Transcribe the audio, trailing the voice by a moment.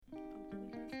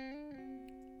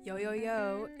Yo, yo,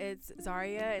 yo, it's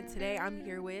Zaria, and today I'm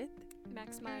here with,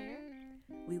 Max Meyer.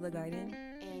 Lela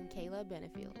and Kayla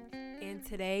Benefield. and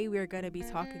today we're going to be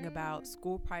talking about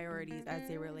school priorities as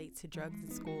they relate to drugs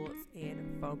in schools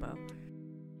and FOMO.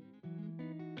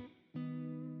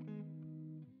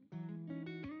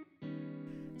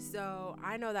 So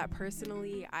I know that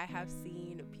personally, I have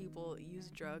seen people use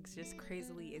drugs just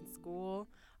crazily in school.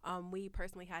 We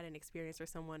personally had an experience where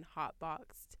someone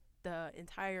hotboxed the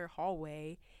entire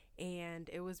hallway, and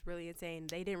it was really insane.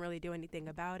 They didn't really do anything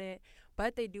about it,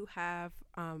 but they do have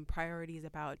priorities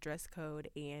about dress code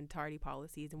and tardy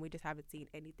policies, and we just haven't seen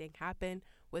anything happen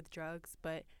with drugs.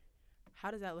 But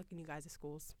how does that look in you guys'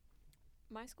 schools?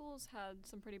 My school's had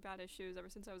some pretty bad issues ever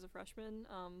since I was a freshman.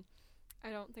 I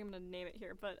don't think I'm going to name it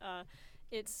here, but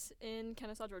it's in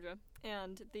Kennesaw, Georgia.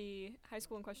 And the high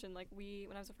school in question,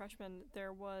 when I was a freshman,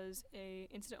 there was a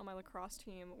incident on my lacrosse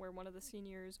team where one of the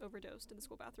seniors overdosed in the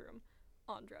school bathroom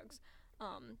on drugs.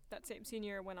 That same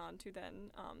senior went on to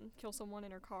then kill someone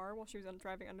in her car while she was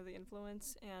driving under the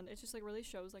influence. And it just really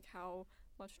shows how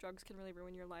much drugs can really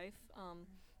ruin your life.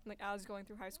 As going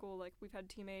through high school, we've had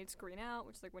teammates green out,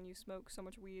 which is when you smoke so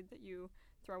much weed that you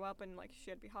throw up, and she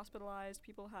had to be hospitalized.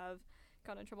 People have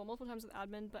gotten in trouble multiple times with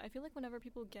admin, but I feel whenever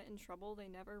people get in trouble, they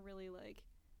never really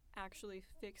actually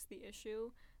fix the issue.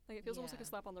 It feels almost like a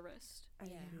slap on the wrist. I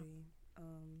agree.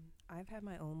 I've had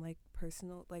my own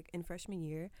personal in freshman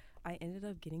year, I ended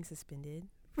up getting suspended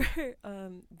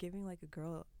for giving a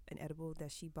girl an edible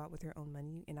that she bought with her own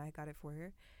money, and I got it for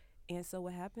her. And so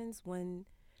what happens when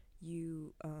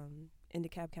you in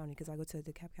DeKalb County, because I go to a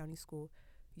DeKalb County school,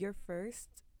 your first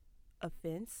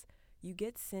offense, you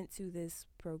get sent to this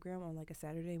program on a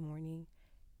Saturday morning,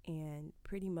 and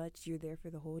pretty much you're there for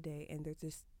the whole day, and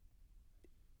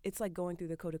it's like going through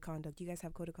the code of conduct. You guys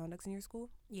have code of conducts in your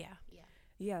school?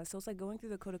 Yeah, so it's like going through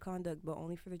the code of conduct, but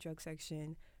only for the drug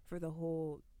section for the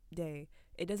whole day.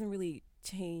 It doesn't really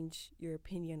change your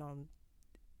opinion on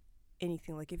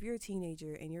anything. If you're a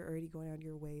teenager and you're already going out of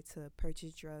your way to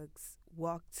purchase drugs,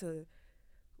 walk to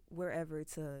wherever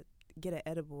to get an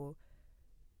edible,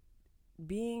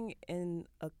 being in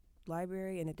a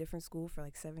library in a different school for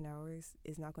 7 hours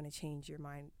is not going to change your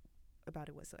mind about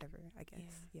it whatsoever, I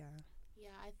guess. Yeah,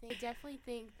 I definitely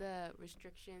think the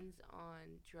restrictions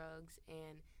on drugs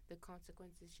and the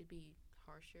consequences should be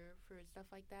harsher for stuff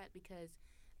like that, because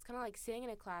it's kind of like sitting in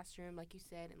a classroom, like you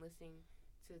said, and listening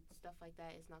to stuff like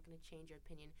that is not going to change your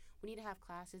opinion. We need to have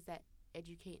classes that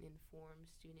educate and inform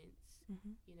students,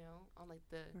 on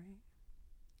the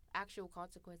actual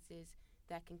consequences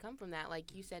that can come from that.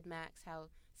 Like you said, Max, how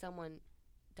someone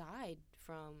died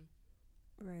from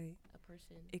a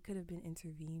person. It could have been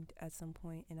intervened at some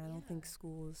point, and I don't think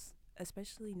schools,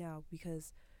 especially now,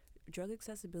 because drug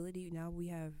accessibility, now we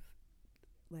have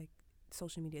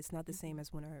social media. It's not the same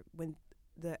as when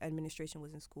the administration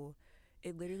was in school.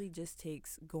 It literally just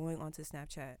takes going onto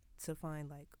Snapchat to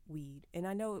find weed. And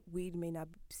I know weed may not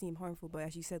seem harmful, but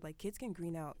as you said, kids can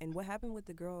green out. And what happened with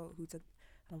the girl who took,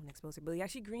 I don't want to expose her, but yeah,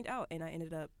 she greened out, and I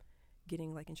ended up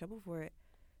getting in trouble for it.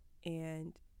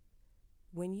 And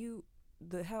when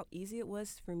how easy it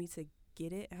was for me to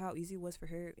get it, how easy it was for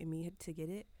her and me to get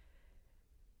it,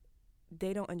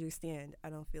 they don't understand,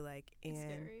 I don't feel like. And it's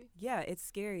scary. Yeah, it's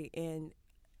scary. And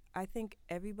I think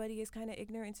everybody is kind of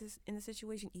ignorant in the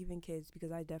situation, even kids,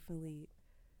 because I definitely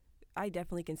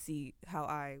can see how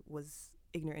I was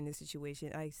ignorant in this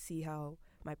situation. I see how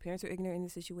my parents were ignorant in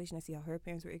this situation. I see how her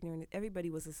parents were ignorant.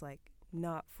 Everybody was just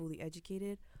not fully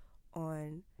educated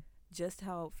on just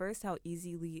how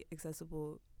easily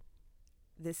accessible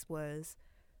this was,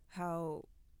 how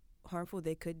harmful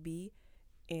they could be,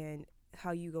 and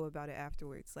how you go about it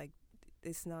afterwards.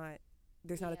 There's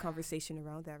not a conversation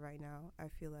around that right now, I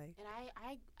feel like. And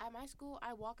I at my school,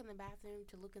 I walk in the bathroom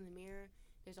to look in the mirror.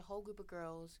 There's a whole group of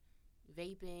girls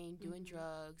vaping, doing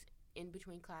drugs in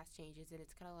between class changes, and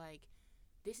it's kind of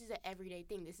this is an everyday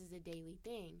thing. This is a daily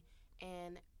thing.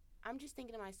 And I'm just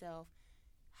thinking to myself,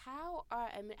 how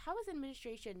is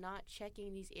administration not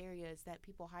checking these areas that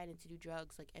people hide in to do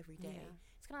drugs every day? Yeah.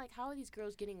 It's kind of how are these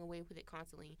girls getting away with it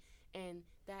constantly? And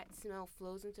that smell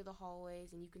flows into the hallways,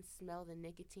 and you can smell the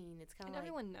nicotine. It's kind of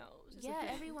everyone knows.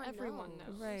 Everyone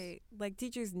knows. Right.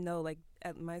 Teachers know,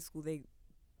 at my school, they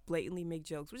blatantly make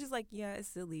jokes, which is it's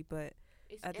silly, but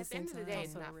at the same end of the time, day,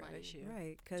 it's not a real funny. issue.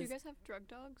 Right. Do you guys have drug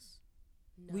dogs?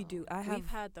 No. We do. We've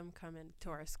had them come into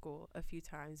our school a few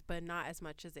times, but not as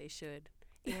much as they should.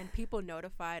 And people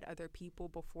notified other people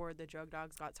before the drug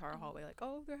dogs got to our hallway,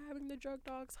 oh, they're having the drug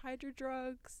dogs, hide your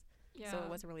drugs. Yeah. So it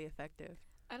wasn't really effective.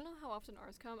 I don't know how often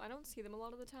ours come. I don't see them a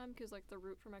lot of the time because, the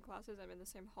route for my classes, I'm in the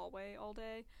same hallway all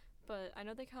day. but I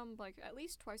know they come like at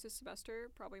least twice a semester,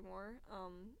 probably more.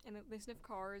 And they sniff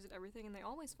cars and everything, and they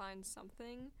always find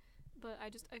something. But I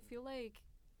feel like,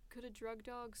 could a drug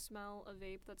dog smell a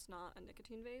vape that's not a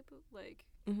nicotine vape? Like,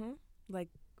 Like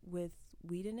with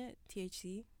weed in it,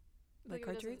 THC, like if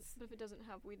it doesn't- cartridge. but if it doesn't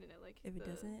have weed in it, like If it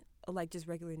doesn't, oh, like just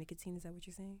regular nicotine, is that what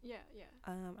you're saying? Yeah.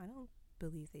 I don't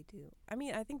believe they do. I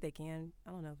mean, I think they can.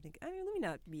 I don't know if they. I mean, let me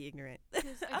not be ignorant.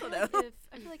 'Cause I don't feel know. like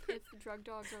I feel like if drug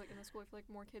dogs are like in the school, I feel like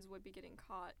more kids would be getting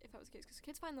caught if that was the case. Because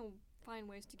kids find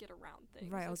ways to get around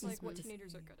things. Right, I was That's just like what about to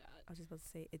teenagers are say. good at. I was just about to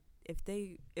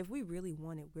say, if we really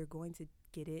want it, we're going to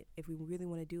get it. If we really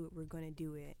want to do it, we're going to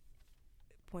do it.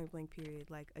 Point blank. Period.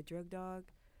 Like a drug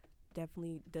dog,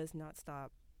 definitely does not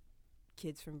stop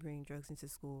kids from bringing drugs into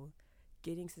school.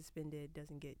 Getting suspended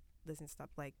doesn't stop.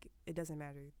 Like, it doesn't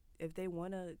matter if they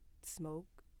want to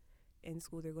smoke in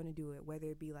school, they're going to do it, whether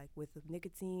it be like with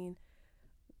nicotine,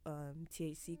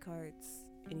 THC carts,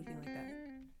 anything like that.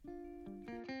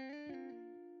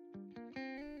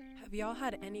 Have y'all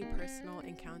had any personal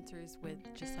encounters with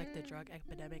just like the drug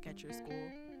epidemic at your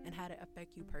school, and had it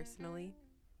affect you personally?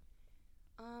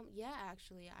 Yeah,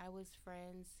 actually, I was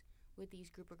friends with these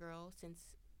group of girls since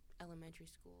elementary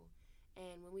school,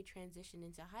 and when we transitioned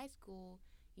into high school,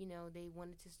 they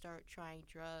wanted to start trying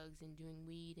drugs and doing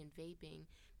weed and vaping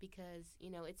because,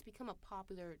 it's become a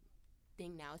popular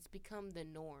thing now. It's become the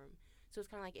norm. So it's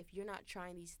kind of like, if you're not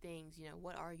trying these things,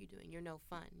 what are you doing? You're no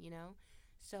fun.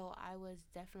 So I was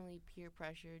definitely peer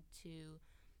pressured to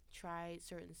try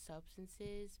certain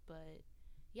substances. But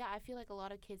yeah, I feel like a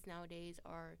lot of kids nowadays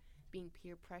are being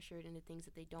peer pressured into things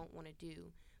that they don't want to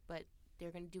do, but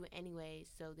they're going to do it anyway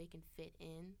so they can fit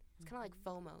in. It's kind of like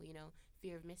FOMO,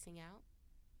 fear of missing out.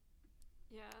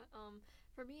 Yeah.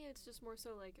 For me, it's just more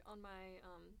so like on my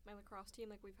my lacrosse team.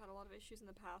 Like, we've had a lot of issues in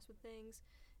the past with things,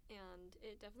 and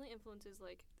it definitely influences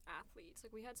like athletes.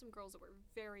 Like, we had some girls that were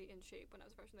very in shape when I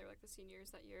was a freshman. They were like the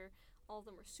seniors that year. All of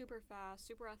them were super fast,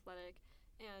 super athletic,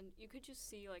 and you could just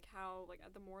see like how like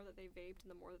the more that they vaped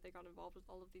and the more that they got involved with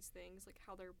all of these things, like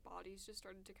how their bodies just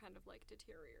started to kind of like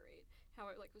deteriorate, how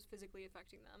it like was physically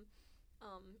affecting them.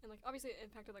 And like obviously it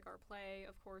impacted like our play,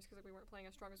 of course, because like we weren't playing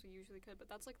as strong as we usually could, but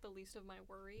that's like the least of my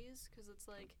worries, because it's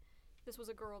like this was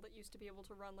a girl that used to be able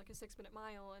to run like a 6-minute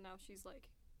mile, and now she's like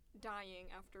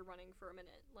dying after running for a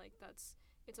minute. Like,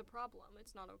 it's a problem.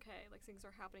 It's not okay. Like, things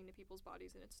are happening to people's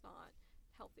bodies and it's not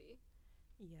healthy.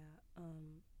 Yeah,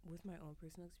 with my own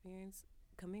personal experience,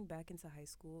 coming back into high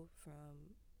school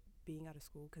from being out of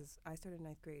school, because I started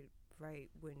ninth grade right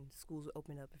when schools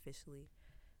opened up officially,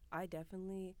 I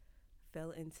definitely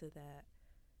fell into that,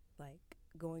 like,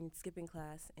 skipping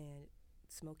class and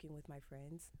smoking with my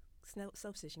friends.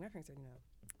 Self-stitching, my friends already know.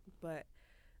 But,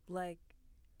 like,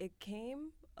 it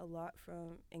came a lot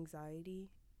from anxiety,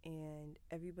 and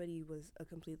everybody was a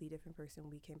completely different person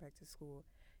when we came back to school.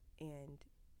 And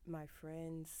my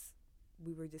friends,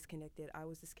 we were disconnected. I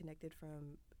was disconnected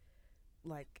from,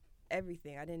 like,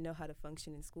 everything. I didn't know how to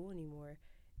function in school anymore.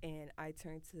 And I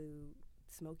turned to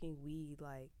smoking weed,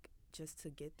 like, just to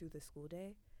get through the school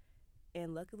day.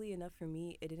 And luckily enough for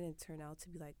me, it didn't turn out to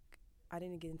be like, I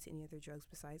didn't get into any other drugs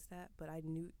besides that. But I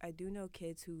do know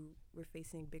kids who were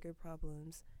facing bigger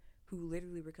problems, who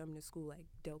literally were coming to school like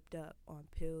doped up on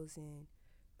pills and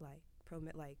like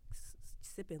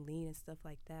sipping lean and stuff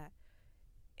like that.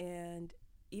 And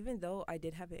even though I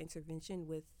did have an intervention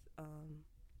with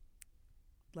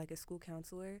like a school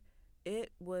counselor,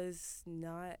 it wasn't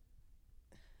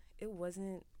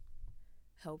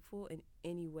helpful in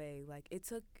any way. Like, it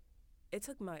took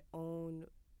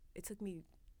me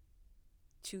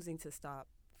choosing to stop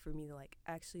for me to like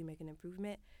actually make an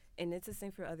improvement. And it's the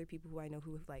same for other people who I know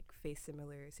who have like faced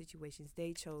similar situations.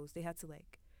 They had to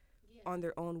like on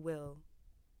their own will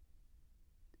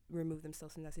remove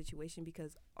themselves from that situation,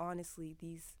 because honestly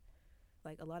these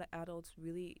like a lot of adults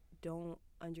really don't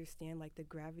understand like the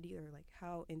gravity or like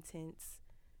how intense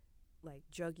like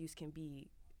drug use can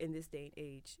be in this day and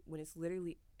age when it's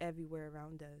literally everywhere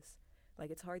around us. Like,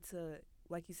 it's hard to,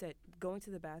 like you said, going to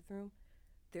the bathroom,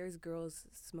 there's girls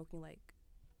smoking, like,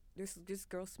 there's just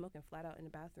girls smoking flat out in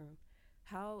the bathroom.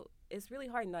 It's really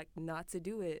hard not to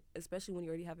do it, especially when you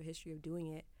already have a history of doing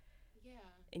it. Yeah.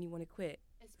 And you want to quit.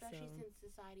 Especially since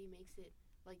society makes it,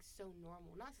 like, so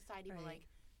normal. Not society, right. but, like,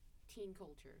 teen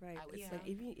culture. Right. I would It's say. like,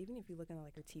 even if you look at,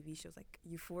 like, our TV shows, like,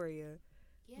 Euphoria,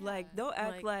 Yeah. like, don't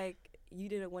act like you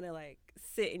didn't want to, like,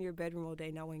 sit in your bedroom all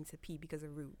day not wanting to pee because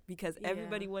of Root. Because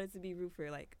everybody wanted to be Root for,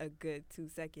 like, a good 2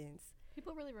 seconds.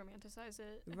 People really romanticize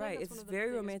it. I Right. think that's it's one of the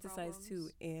very biggest romanticized, problems.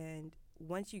 too. And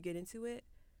once you get into it,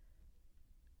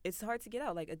 it's hard to get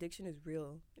out. Like, addiction is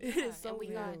real. Yeah, It's so and we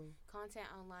real. got content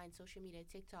online, social media,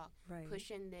 TikTok, Right.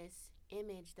 pushing this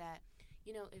image that,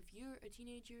 if you're a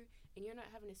teenager and you're not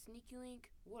having a sneaky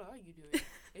link, what are you doing?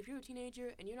 If you're a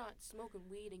teenager and you're not smoking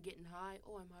weed and getting high,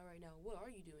 oh, I'm high right now, what are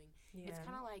you doing? Yeah. It's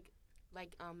kind of like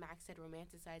Max said,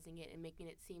 romanticizing it and making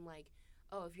it seem like,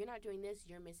 oh, if you're not doing this,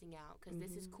 you're missing out because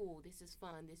this is cool, this is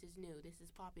fun, this is new, this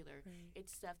is popular. Right.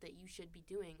 It's stuff that you should be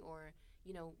doing, or,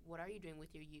 what are you doing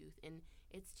with your youth? And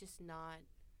it's just not,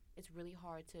 it's really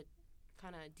hard to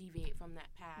kind of deviate from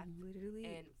that path Literally.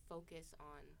 and focus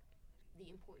on the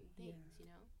important things,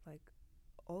 Like,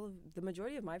 the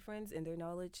majority of my friends and their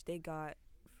knowledge they got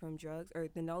from drugs, or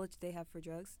the knowledge they have for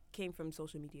drugs came from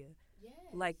social media. Yes.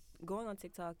 Like, going on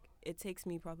TikTok, it takes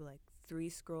me probably like 3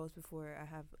 scrolls before I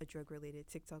have a drug-related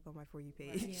TikTok on my For You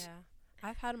page. Yeah.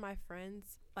 I've had my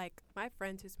friends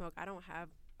who smoke, I don't have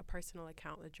a personal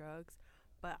account with drugs,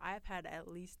 but I've had at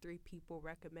least 3 people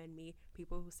recommend me,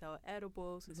 people who sell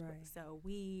edibles, who Right. sell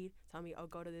weed, tell me, oh,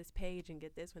 go to this page and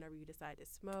get this whenever you decide to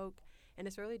smoke. And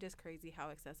it's really just crazy how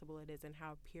accessible it is and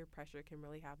how peer pressure can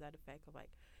really have that effect of like,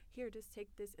 here, just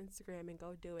take this Instagram and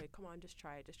go do it. Come on, just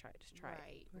try it, just try it, just try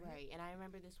it. Right. And I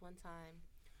remember this one time,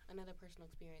 another personal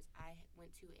experience. I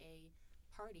went to a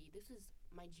party. This was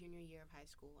my junior year of high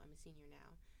school. I'm a senior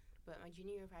now. But my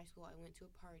junior year of high school, I went to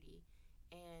a party.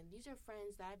 And these are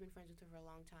friends that I've been friends with her for a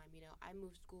long time. I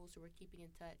moved schools, so we're keeping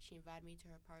in touch. She invited me to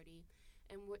her party.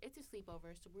 And it's a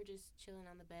sleepover, so we're just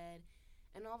chilling on the bed.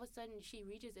 And all of a sudden, she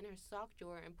reaches in her sock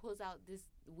drawer and pulls out this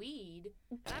weed.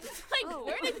 And I'm just like,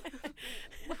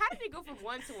 how did it go from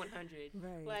 1 to 100?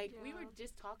 Right. Like, we Yeah. were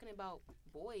just talking about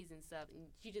boys and stuff, and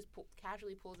she just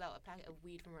casually pulls out a packet of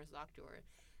weed from her sock drawer.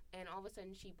 And all of a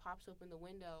sudden, she pops open the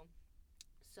window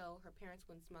so her parents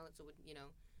wouldn't smell it, so it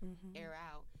would, air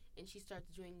out. And she starts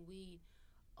doing weed.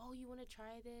 Oh, you want to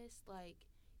try this? Like,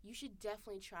 you should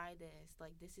definitely try this.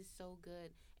 Like, this is so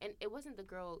good. And it wasn't the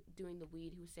girl doing the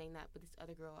weed who was saying that, but this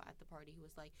other girl at the party who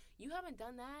was like, you haven't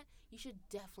done that? You should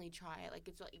definitely try it. Like,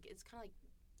 it's kind of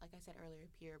like I said earlier,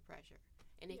 peer pressure.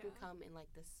 And it can Yeah. come in,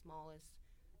 like, the smallest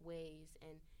ways.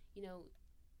 And,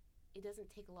 it doesn't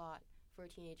take a lot for a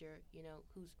teenager,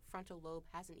 whose frontal lobe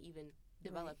hasn't even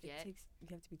developed yet. You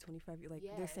have to be 25.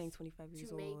 They're saying Yes, 25 years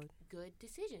to old. make good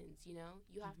decisions. You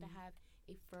have to have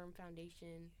a firm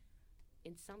foundation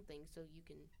in something so you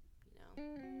can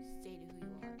stay to who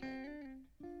you are.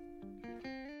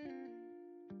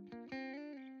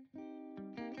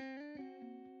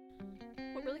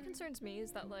 What really concerns me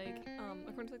is that,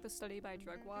 according to the study by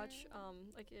Drug Watch,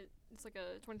 it's like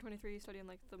a 2023 study on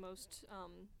the most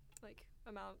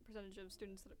percentage of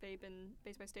students that vape in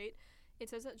based by state. It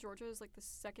says that Georgia is the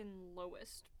second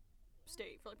lowest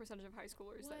state for percentage of high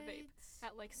schoolers that vape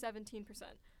at 17%.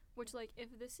 Which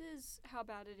if this is how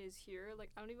bad it is here,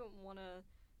 I don't even want to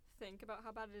think about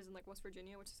how bad it is in West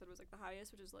Virginia, which I said was the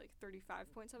highest, which is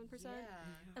 35.7%.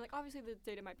 Yeah. And obviously the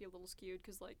data might be a little skewed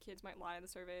because kids might lie in the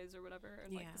surveys or whatever,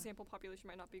 and the sample population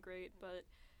might not be great. But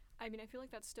I mean, I feel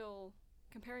that's still,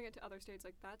 comparing it to other states,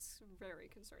 that's very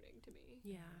concerning to me.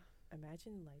 Yeah.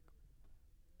 Imagine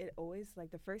it always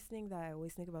the first thing that I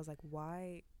always think about is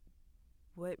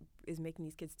what is making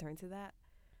these kids turn to that.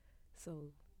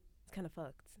 So it's kind of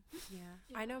fucked. Yeah.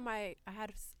 I know I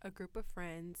had a group of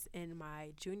friends in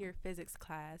my junior physics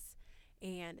class,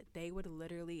 and they would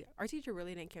literally, our teacher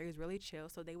really didn't care. He was really chill,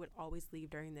 so they would always leave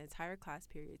during the entire class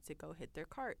period to go hit their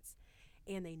carts,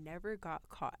 and they never got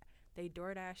caught. They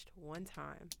DoorDashed one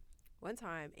time,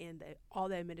 and all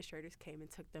the administrators came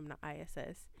and took them to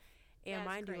ISS. And That's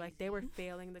mind you, crazy. they were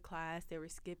failing the class, they were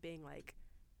skipping,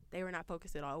 they were not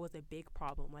focused at all. It was a big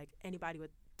problem. Anybody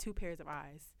with 2 pairs of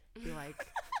eyes be like,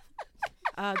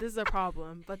 this is a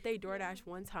problem. But they DoorDash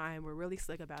one time, were really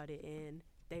slick about it, and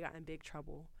they got in big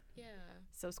trouble. Yeah.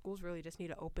 So schools really just need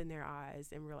to open their eyes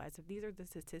and realize if these are the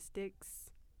statistics,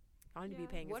 I need to be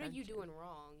paying What are attention. you doing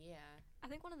wrong? Yeah. I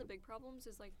think one of the big problems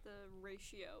is the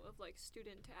ratio of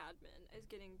student to admin is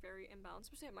getting very imbalanced.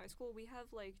 Especially at my school, we have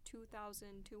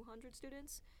 2,200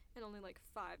 students and only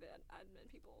 5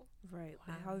 admin people. Right.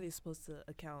 Wow. How are they supposed to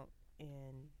account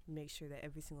and make sure that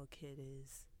every single kid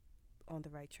is on the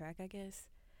right track, I guess?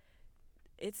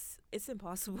 It's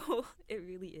impossible. It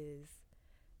really is.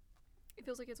 It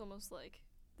feels it's almost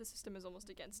the system is almost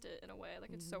against it in a way.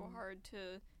 It's so hard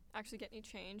to actually get any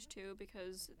change too,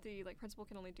 because the principal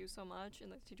can only do so much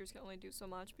and the teachers can only do so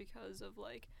much because of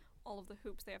all of the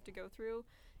hoops they have to go through.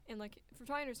 And from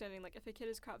my understanding, if a kid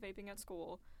is caught vaping at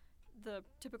school, the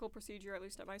typical procedure, at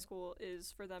least at my school,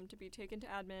 is for them to be taken to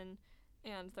admin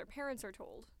and their parents are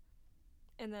told.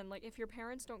 And then, like, if your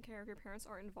parents don't care, if your parents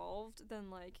aren't involved, then,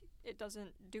 like, it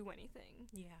doesn't do anything.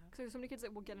 Yeah. Because there's so many kids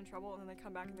that will get in trouble and then they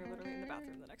come back and they're literally in the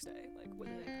bathroom the next day, like, with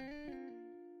it.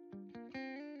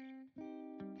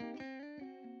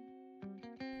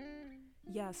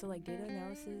 Yeah, so like data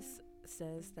analysis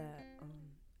says that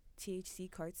THC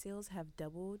cart sales have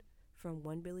doubled from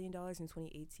 $1 billion in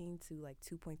 2018 to like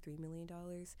 $2.3 million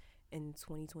in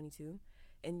 2022.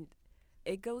 And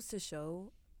it goes to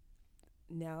show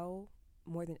now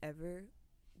more than ever,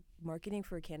 marketing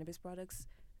for cannabis products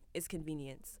is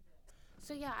convenience.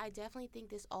 So yeah, I definitely think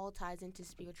this all ties into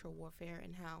spiritual warfare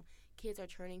and how kids are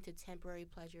turning to temporary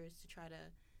pleasures to try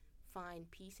to find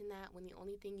peace in that, when the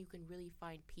only thing you can really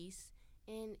find peace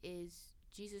in is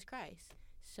Jesus Christ.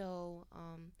 So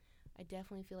I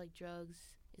definitely feel like drugs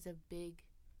is a big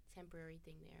temporary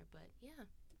thing there, but yeah.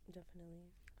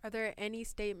 Definitely. Are there any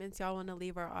statements y'all want to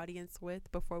leave our audience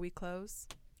with before we close?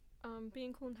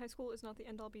 Being cool in high school is not the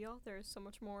end-all be-all. There's so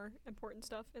much more important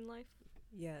stuff in life.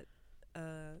 Yeah,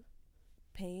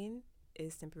 pain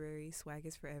is temporary, swag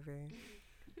is forever.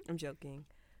 I'm joking.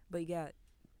 But yeah,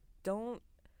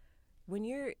 when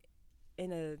you're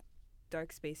in a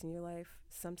dark space in your life,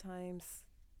 sometimes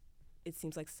it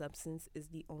seems like substance is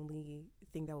the only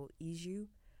thing that will ease you.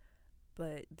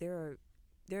 But there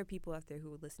are people out there who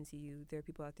will listen to you. There are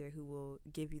people out there who will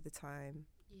give you the time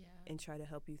and try to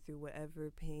help you through whatever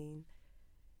pain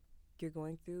you're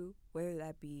going through, whether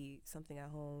that be something at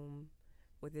home,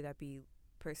 whether that be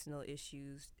personal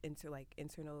issues,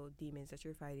 internal demons that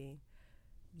you're fighting.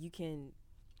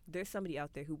 There's somebody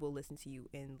out there who will listen to you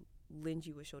and lend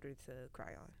you a shoulder to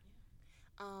cry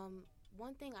on.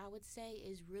 One thing I would say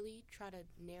is really try to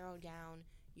narrow down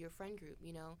your friend group,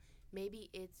 you know. Maybe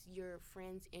it's your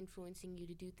friends influencing you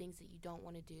to do things that you don't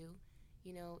want to do.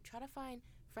 You know, try to find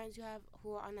friends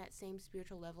who are on that same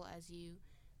spiritual level as you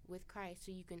with Christ,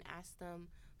 so you can ask them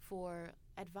for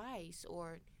advice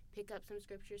or pick up some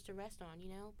scriptures to rest on, you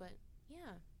know. But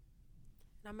yeah.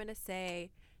 And I'm going to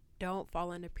say, don't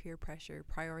fall under peer pressure.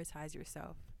 Prioritize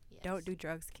yourself. Yes. Don't do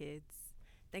drugs, kids.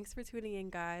 Thanks for tuning in,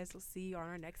 guys. We'll see you on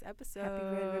our next episode. Happy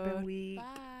Red Ribbon Week.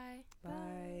 Bye.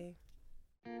 Bye.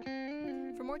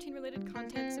 For more teen-related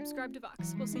content, subscribe to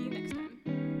VOX. We'll see you next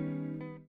time.